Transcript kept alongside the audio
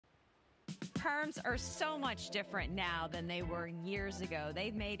Perms are so much different now than they were years ago.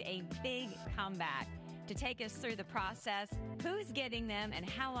 They've made a big comeback. To take us through the process, who's getting them, and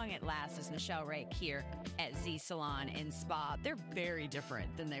how long it lasts is Michelle Rake here at Z Salon and Spa. They're very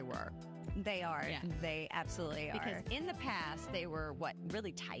different than they were. They are. Yeah. They absolutely are. Because in the past, they were,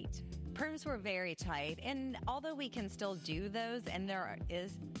 really tight. Perms were very tight. And although we can still do those, and there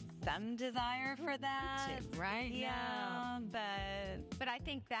is some desire for that. Right? Yeah. But I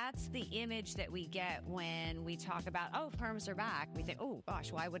think that's the image that we get when we talk about, perms are back. We think, oh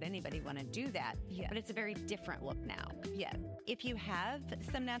gosh, why would anybody want to do that? Yeah. But it's a very different look now. Yeah. If you have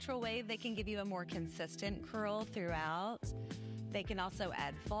some natural wave, they can give you a more consistent curl throughout. They can also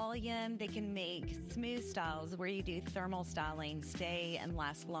add volume. They can make smooth styles where you do thermal styling stay and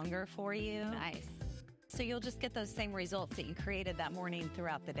last longer for you. Nice. So you'll just get those same results that you created that morning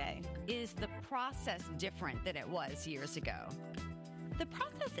throughout the day. Is the process different than it was years ago? The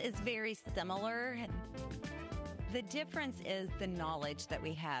process is very similar. The difference is the knowledge that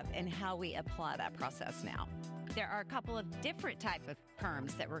we have and how we apply that process now. There are a couple of different type of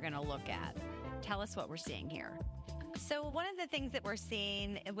perms that we're going to look at. Tell us what we're seeing here. So one of the things that we're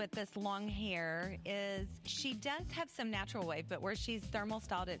seeing with this long hair is she does have some natural wave, but where she's thermal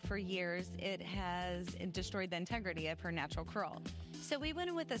styled it for years, it has destroyed the integrity of her natural curl. So we went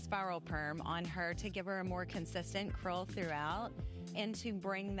in with a spiral perm on her to give her a more consistent curl throughout and to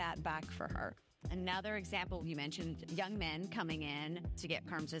bring that back for her. Another example, you mentioned young men coming in to get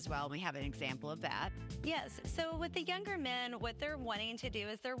perms as well. We have an example of that. Yes. So with the younger men, what they're wanting to do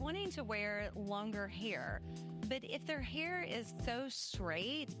is they're wanting to wear longer hair. But if their hair is so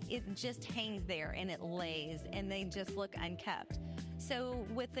straight, it just hangs there and it lays and they just look unkept. So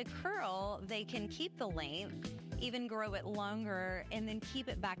with the curl, they can keep the length, even grow it longer, and then keep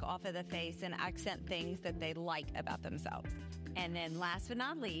it back off of the face and accent things that they like about themselves. And then last but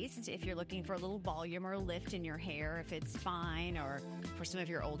not least, if you're looking for a little volume or lift in your hair, if it's fine, or for some of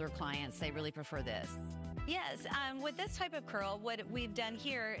your older clients, they really prefer this. Yes, with this type of curl, what we've done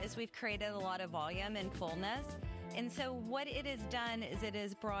here is we've created a lot of volume and fullness. And so what it has done is it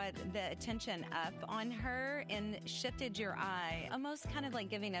has brought the attention up on her and shifted your eye, almost kind of like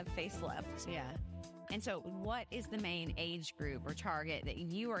giving a facelift. Yeah. And so what is the main age group or target that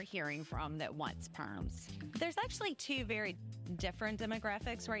you are hearing from that wants perms? There's actually two very different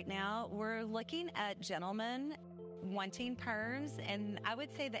demographics right now. We're looking at gentlemen wanting perms, and I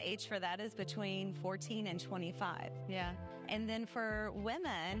would say the age for that is between 14 and 25. Yeah. And then for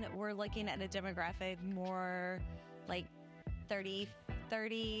women, we're looking at a demographic more like 30s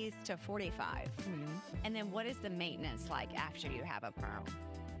to 45. Mm-hmm. And then what is the maintenance like after you have a perm?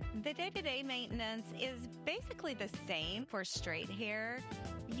 The day-to-day maintenance is basically the same for straight hair.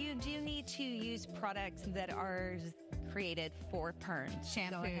 You do need to use products that are created for perms.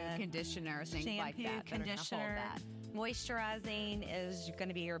 Shampoo, conditioner, things like that. Conditioner, moisturizing is going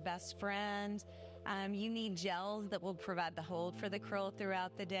to be your best friend. You need gels that will provide the hold for the curl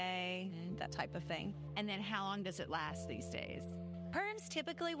throughout the day, that type of thing. And then how long does it last these days? Perms,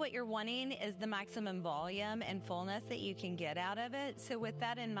 typically what you're wanting is the maximum volume and fullness that you can get out of it. So with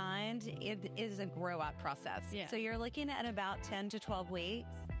that in mind, it is a grow-out process. Yeah. So you're looking at about 10 to 12 weeks.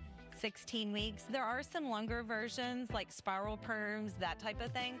 16 weeks. There are some longer versions like spiral perms, that type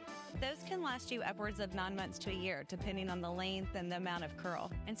of thing. Those can last you upwards of 9 months to a year, depending on the length and the amount of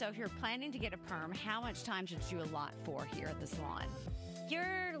curl. And so if you're planning to get a perm, how much time should you allot for here at the salon?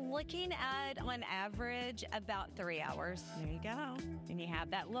 You're looking at, on average, about 3 hours. There you go. And you have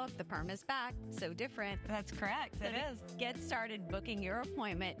that look. The perm is back. So different. That's correct. It is. Get started booking your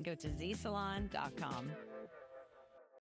appointment. Go to zsalon.com.